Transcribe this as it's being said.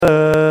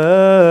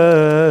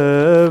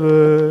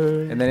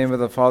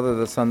Father,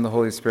 the Son, the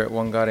Holy Spirit,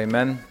 one God,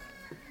 amen.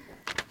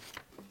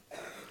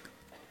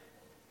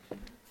 You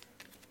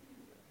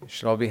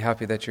should all be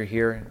happy that you're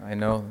here. I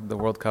know the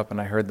World Cup, and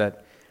I heard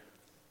that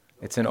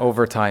it's in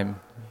overtime.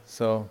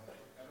 So,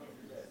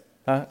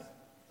 I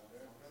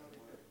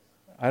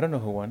don't know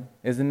who won.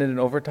 Isn't it in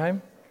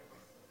overtime?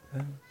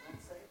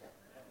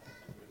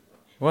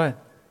 What?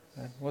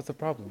 What's the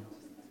problem?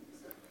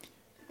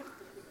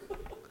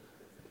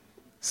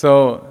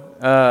 So,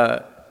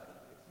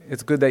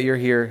 it's good that you're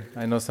here.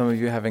 I know some of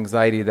you have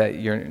anxiety that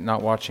you're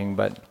not watching,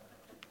 but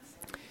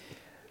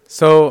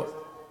so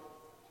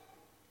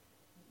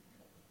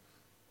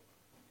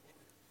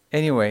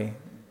anyway,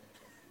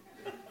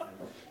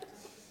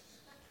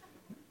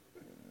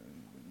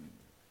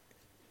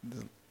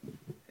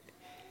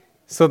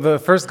 so the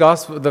first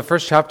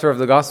chapter of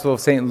the Gospel of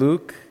St.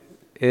 Luke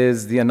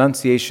is the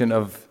Annunciation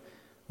of,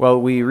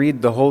 well, we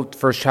read the whole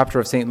first chapter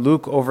of St.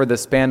 Luke over the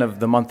span of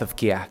the month of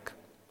Kiak.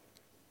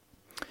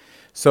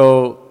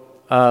 So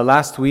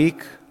last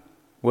week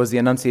was the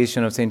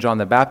Annunciation of St. John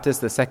the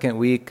Baptist. The second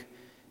week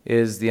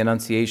is the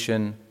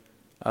Annunciation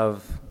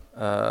of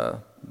the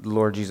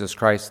Lord Jesus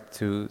Christ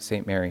to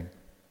St. Mary.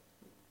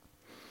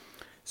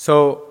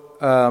 So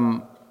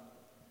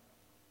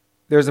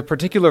there's a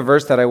particular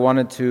verse that I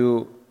wanted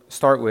to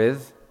start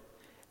with,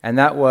 and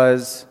that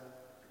was,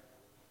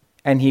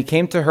 "And he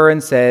came to her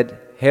and said,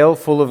 'Hail,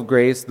 full of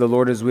grace, the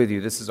Lord is with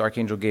you.'" This is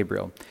Archangel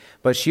Gabriel.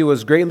 "But she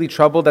was greatly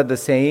troubled at the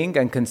saying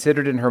and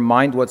considered in her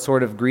mind what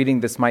sort of greeting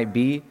this might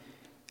be.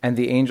 And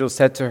the angel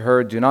said to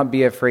her, 'Do not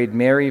be afraid,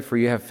 Mary, for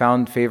you have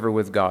found favor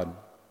with God.'"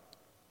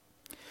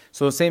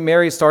 So St.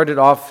 Mary started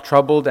off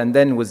troubled and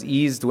then was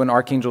eased when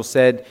Archangel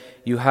said,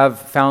 "You have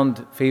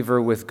found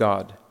favor with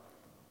God."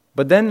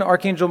 But then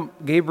Archangel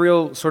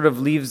Gabriel sort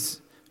of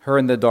leaves her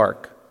in the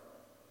dark.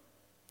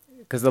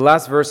 Because the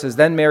last verse is,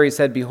 "Then Mary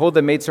said, 'Behold,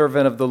 the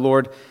maidservant of the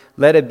Lord,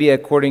 let it be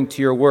according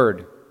to your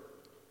word.'"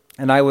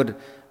 And I would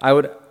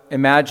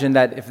imagine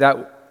that if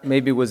that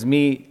maybe was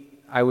me,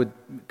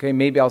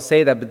 maybe I'll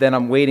say that, but then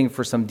I'm waiting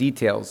for some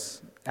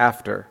details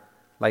after.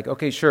 Like,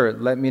 okay, sure,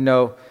 let me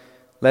know,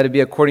 let it be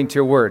according to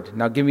your word.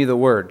 Now give me the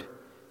word.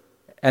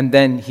 And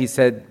then he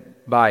said,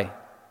 bye,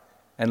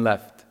 and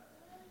left.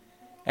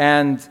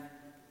 And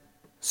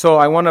so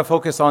I want to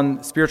focus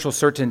on spiritual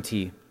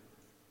certainty.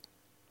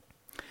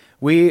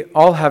 We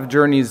all have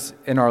journeys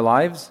in our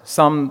lives.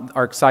 Some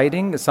are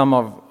exciting, some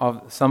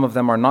of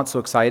them are not so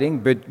exciting.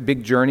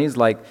 Big journeys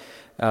like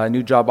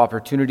new job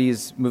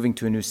opportunities, moving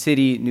to a new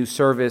city, new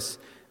service,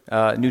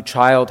 new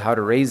child, how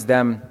to raise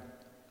them.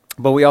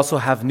 But we also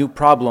have new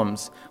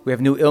problems. We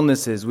have new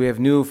illnesses. We have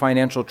new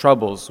financial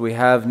troubles. We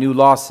have new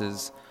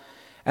losses.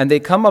 And they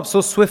come up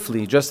so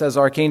swiftly, just as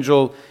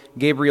Archangel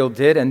Gabriel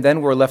did, and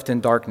then we're left in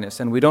darkness.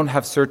 And we don't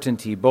have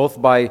certainty,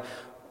 both by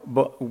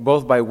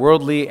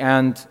worldly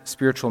and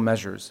spiritual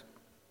measures.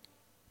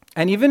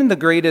 And even the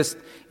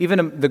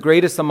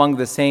greatest among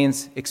the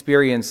saints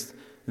experienced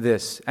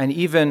this. And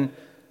even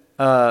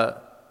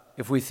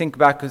if we think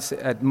back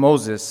at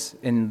Moses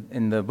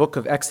in the book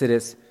of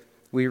Exodus,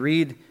 we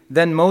read,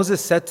 "Then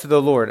Moses said to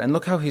the Lord," and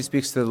look how he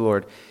speaks to the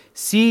Lord,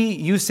 "See,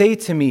 you say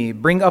to me,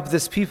 'Bring up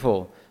this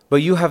people,'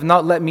 but you have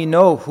not let me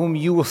know whom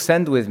you will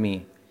send with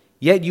me.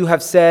 Yet you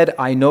have said,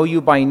 'I know you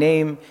by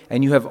name,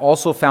 and you have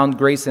also found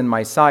grace in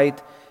my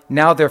sight.'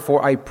 Now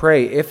therefore I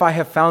pray, if I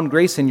have found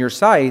grace in your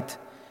sight,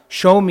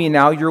 show me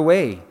now your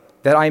way,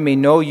 that I may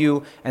know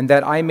you, and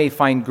that I may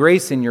find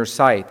grace in your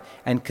sight,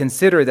 and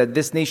consider that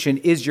this nation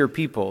is your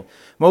people."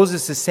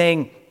 Moses is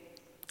saying,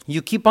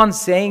 you keep on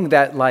saying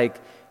that like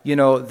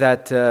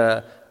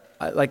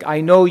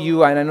I know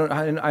you,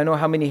 and I know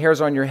how many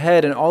hairs are on your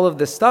head, and all of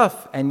this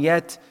stuff, and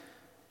yet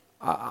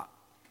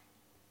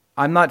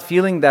I'm not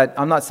feeling that,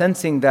 I'm not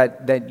sensing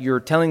that you're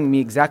telling me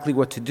exactly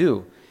what to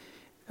do.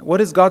 What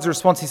is God's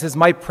response? He says,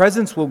 "My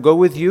presence will go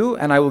with you,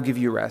 and I will give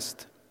you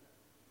rest."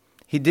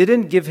 He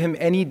didn't give him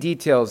any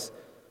details.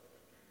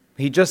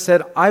 He just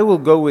said, "I will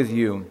go with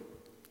you,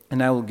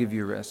 and I will give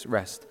you rest."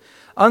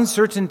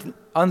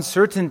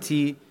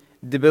 Uncertainty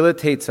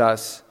debilitates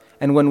us,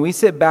 and when we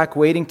sit back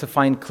waiting to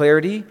find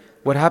clarity,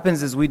 what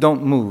happens is we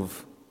don't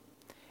move.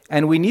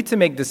 And we need to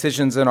make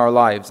decisions in our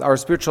lives. Our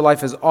spiritual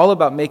life is all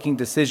about making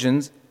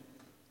decisions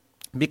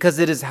because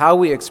it is how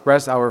we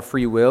express our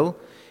free will,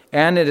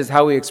 and it is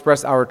how we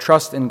express our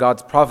trust in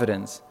God's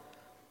providence.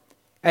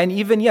 And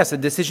even, yes, a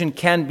decision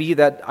can be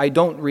that I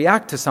don't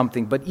react to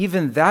something, but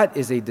even that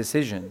is a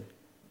decision.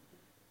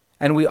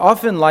 And we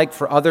often like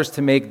for others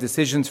to make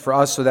decisions for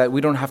us so that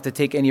we don't have to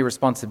take any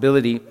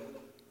responsibility.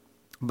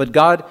 But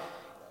God,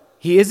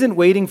 He isn't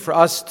waiting for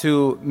us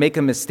to make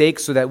a mistake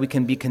so that we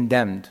can be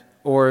condemned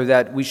or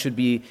that we should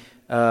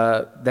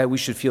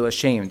feel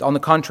ashamed. On the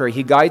contrary,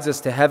 He guides us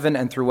to heaven,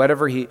 and through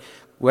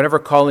whatever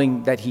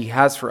calling that He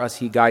has for us,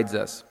 He guides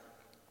us.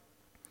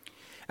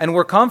 And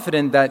we're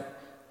confident that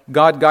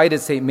God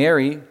guided St.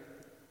 Mary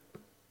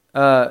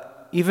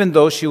even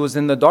though she was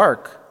in the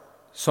dark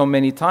so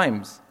many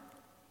times.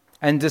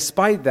 And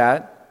despite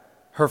that,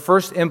 her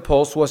first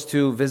impulse was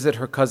to visit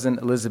her cousin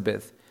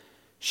Elizabeth.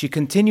 She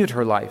continued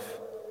her life.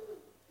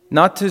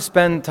 not to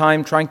spend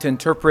time trying to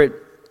interpret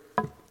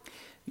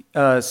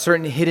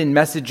certain hidden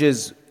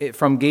messages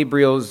from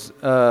Gabriel's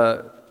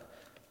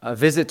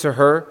visit to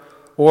her,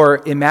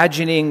 or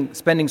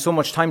spending so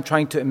much time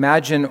trying to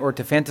imagine or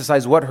to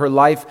fantasize what her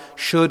life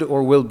should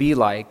or will be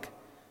like.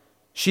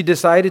 She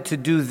decided to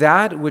do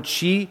that which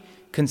she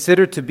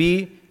considered to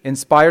be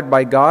inspired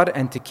by God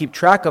and to keep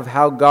track of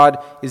how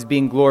God is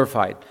being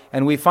glorified.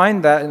 And we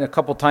find that in a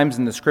couple times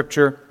in the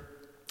scripture,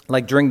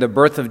 like during the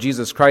birth of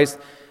Jesus Christ,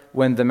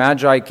 when the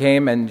Magi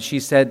came and she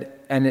said,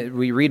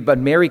 we read, but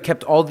Mary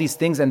kept all these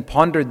things and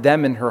pondered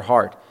them in her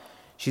heart.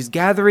 She's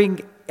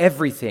gathering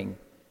everything.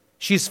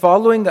 She's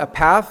following a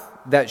path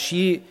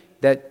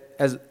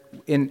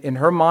in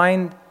her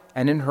mind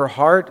and in her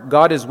heart,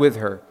 God is with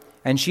her.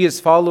 And she is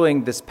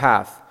following this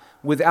path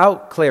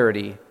without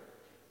clarity.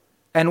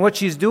 And what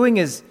she's doing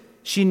is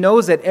she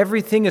knows that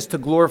everything is to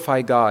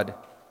glorify God.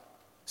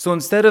 So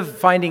instead of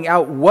finding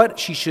out what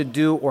she should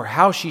do or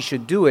how she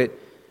should do it,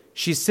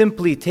 she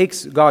simply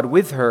takes God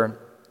with her,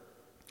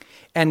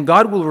 and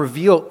God will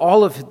reveal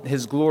all of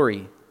His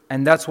glory.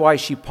 And that's why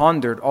she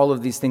pondered all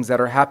of these things that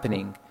are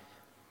happening.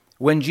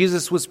 When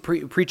Jesus was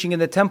preaching in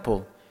the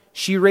temple,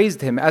 she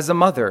raised Him as a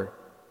mother.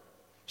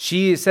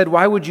 She said,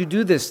 why would you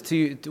do this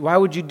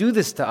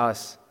to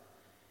us?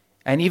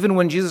 And even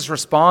when Jesus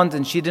responds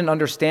and she didn't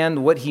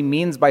understand what He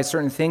means by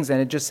certain things, and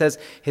it just says,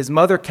 His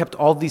mother kept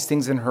all these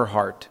things in her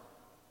heart.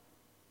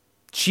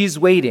 She's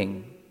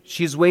waiting.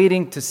 She's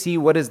waiting to see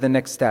what is the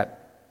next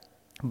step.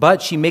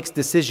 But she makes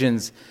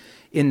decisions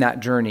in that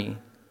journey.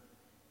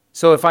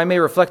 So if I may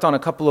reflect on a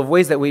couple of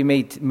ways that we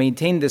may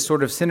maintain this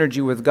sort of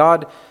synergy with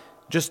God,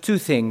 just two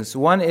things.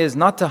 One is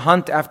not to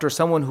hunt after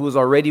someone who is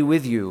already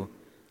with you.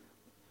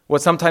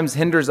 What sometimes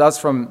hinders us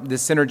from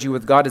this synergy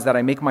with God is that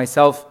I make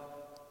myself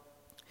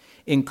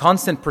in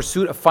constant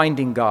pursuit of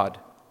finding God.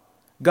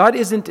 God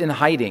isn't in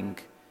hiding.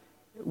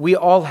 We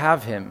all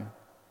have Him.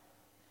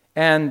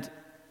 And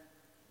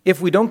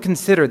if we don't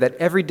consider that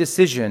every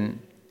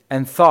decision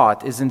and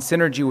thought is in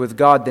synergy with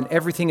God, then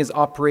everything is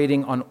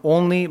operating on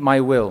only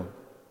my will.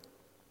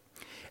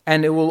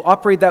 And it will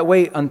operate that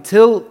way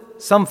until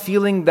some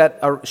feeling that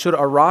should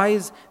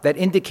arise that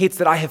indicates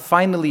that I have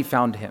finally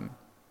found Him.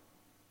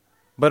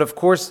 But of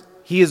course,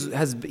 He is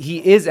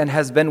and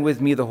has been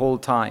with me the whole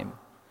time.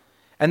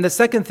 And the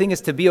second thing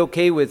is to be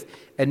okay with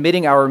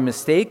admitting our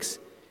mistakes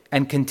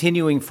and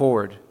continuing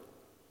forward.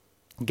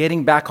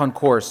 Getting back on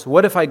course.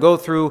 What if I go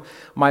through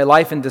my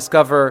life and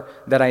discover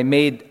that I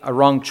made a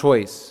wrong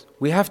choice?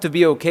 We have to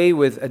be okay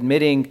with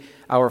admitting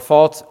our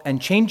faults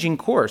and changing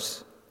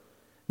course.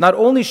 Not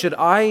only should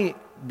I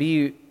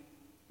be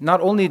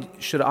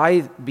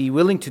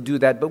willing to do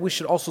that, but we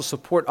should also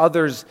support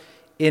others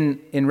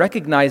in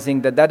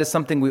recognizing that is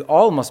something we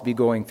all must be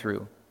going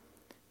through.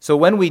 So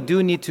when we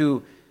do need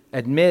to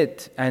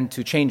admit and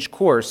to change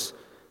course,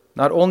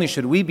 not only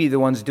should we be the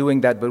ones doing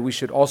that, but we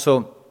should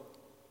also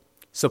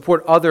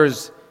support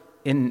others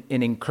in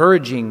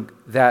encouraging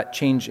that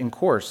change in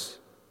course.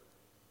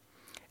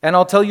 And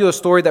I'll tell you a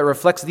story that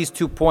reflects these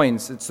 2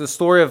 points. It's the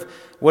story of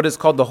what is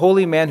called the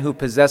holy man who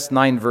possessed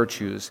 9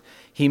 virtues.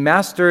 He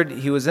lived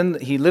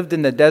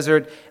in the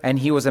desert, and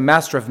he was a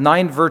master of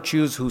 9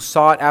 virtues who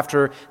sought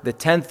after the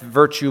 10th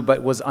virtue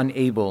but was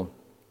unable.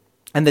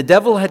 And the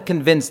devil had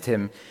convinced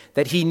him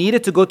that he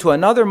needed to go to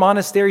another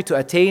monastery to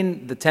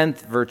attain the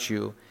 10th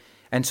virtue.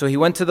 And so he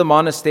went to the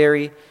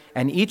monastery,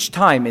 and each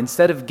time,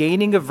 instead of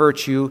gaining a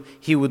virtue,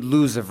 he would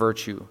lose a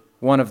virtue,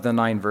 one of the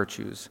 9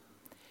 virtues.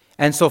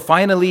 And so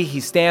finally, he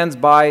stands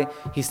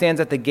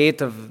at the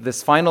gate of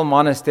this final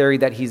monastery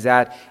that he's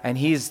at, and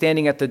he's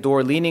standing at the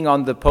door, leaning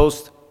on the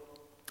post,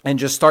 and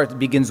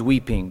begins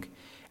weeping.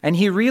 And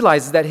he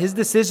realizes that his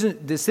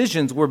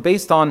decisions were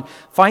based on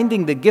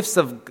finding the gifts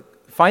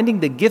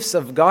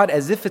of God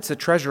as if it's a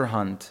treasure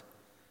hunt.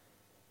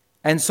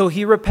 And so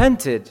he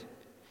repented,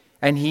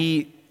 and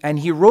he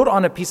wrote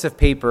on a piece of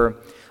paper,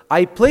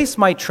 I place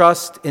my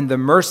trust in the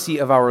mercy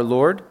of our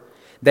Lord,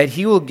 that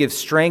He will give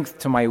strength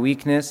to my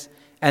weakness,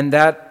 and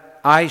that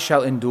I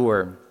shall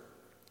endure.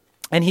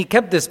 And he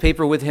kept this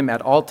paper with him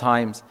at all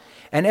times,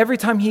 and every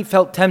time he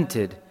felt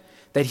tempted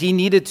that he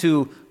needed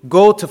to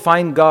go to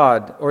find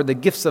God or the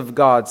gifts of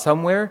God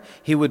somewhere,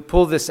 he would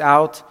pull this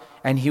out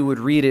and he would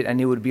read it, and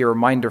it would be a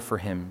reminder for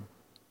him.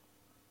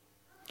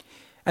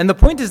 And the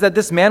point is that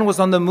this man was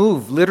on the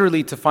move,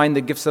 literally, to find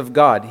the gifts of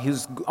God. He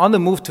was on the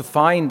move to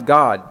find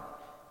God.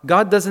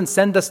 God doesn't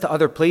send us to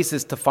other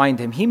places to find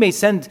Him. He may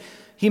send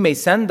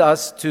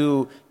us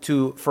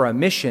for a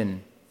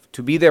mission,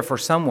 to be there for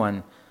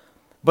someone,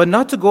 but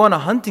not to go on a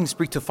hunting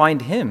spree to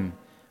find Him,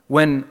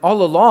 when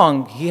all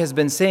along He has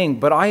been saying,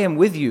 but I am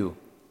with you.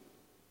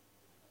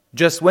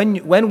 Just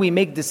when we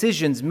make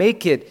decisions,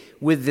 make it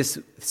with this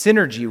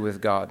synergy with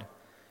God.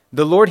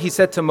 The Lord, He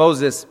said to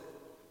Moses,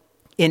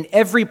 in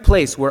every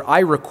place where I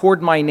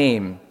record my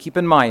name, keep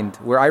in mind,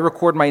 where I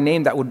record my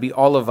name, that would be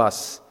all of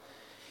us.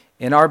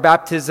 In our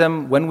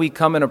baptism, when we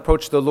come and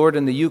approach the Lord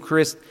in the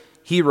Eucharist,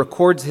 He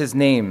records His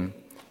name.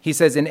 He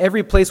says, in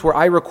every place where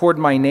I record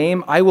my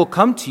name, I will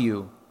come to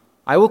you.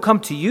 I will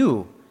come to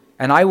you,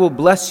 and I will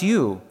bless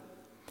you.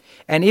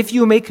 And if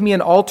you make me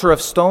an altar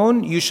of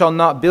stone, you shall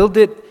not build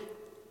it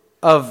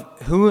of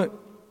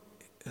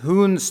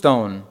hewn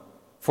stone.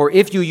 For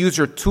if you use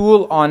your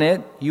tool on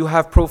it, you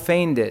have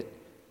profaned it.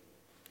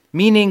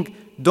 Meaning,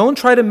 don't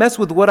try to mess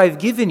with what I've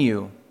given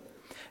you.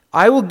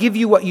 I will give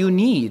you what you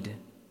need.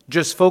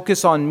 Just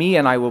focus on me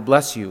and I will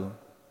bless you.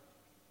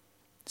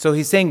 So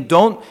he's saying,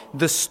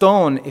 the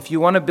stone, if you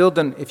want to build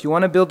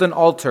an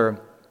altar,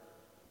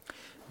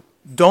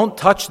 don't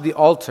touch the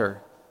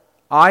altar.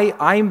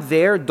 I'm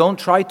there. Don't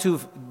try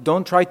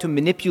to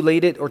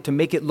manipulate it or to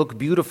make it look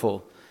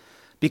beautiful,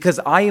 because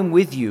I am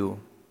with you.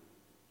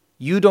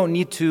 You don't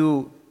need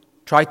to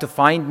try to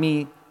find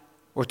me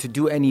or to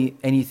do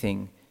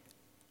anything.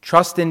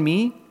 Trust in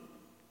me.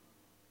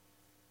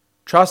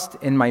 Trust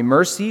in my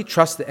mercy.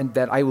 Trust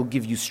that I will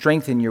give you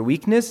strength in your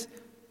weakness,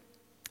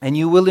 and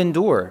you will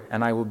endure,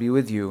 and I will be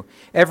with you.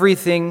 Every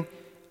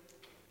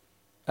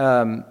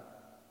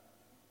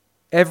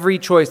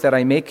choice that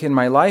I make in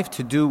my life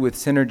to do with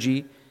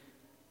synergy,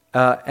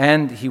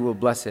 and He will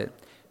bless it.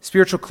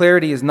 Spiritual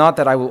clarity is not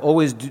that I will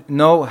always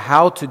know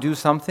how to do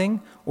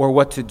something or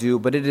what to do,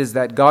 but it is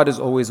that God is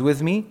always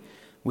with me.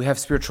 We have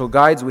spiritual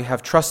guides. We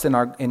have trust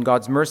in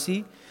God's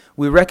mercy.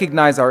 We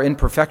recognize our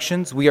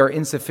imperfections. We are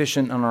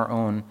insufficient on our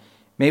own.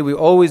 May we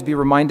always be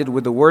reminded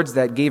with the words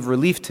that gave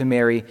relief to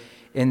Mary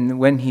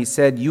when He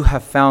said, "You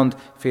have found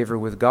favor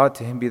with God.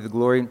 To Him be the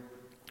glory,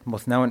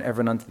 both now and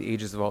ever and unto the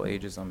ages of all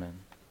ages. Amen."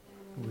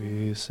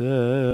 We say